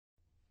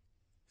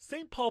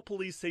St. Paul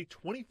police say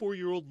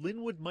 24-year-old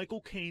Linwood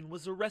Michael Kaine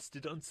was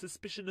arrested on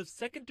suspicion of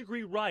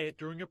second-degree riot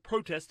during a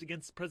protest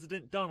against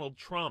President Donald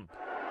Trump.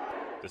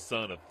 The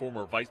son of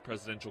former vice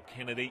presidential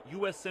candidate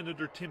U.S.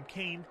 Senator Tim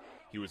Kaine,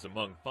 he was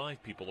among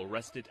 5 people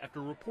arrested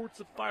after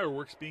reports of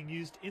fireworks being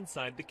used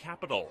inside the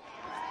Capitol.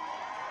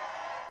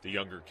 The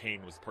younger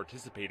Kaine was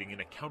participating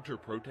in a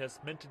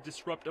counter-protest meant to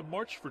disrupt a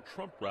March for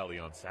Trump rally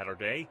on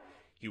Saturday.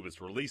 He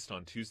was released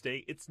on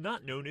Tuesday. It's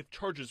not known if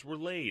charges were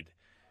laid.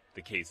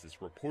 The case is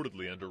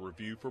reportedly under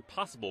review for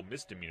possible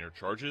misdemeanor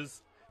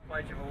charges.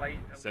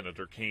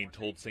 Senator Kaine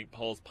told St.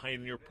 Paul's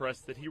Pioneer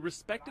Press that he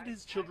respected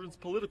his children's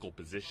political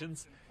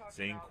positions,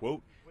 saying,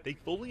 quote, "They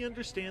fully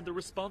understand the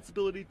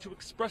responsibility to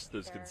express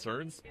those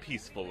concerns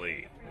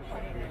peacefully."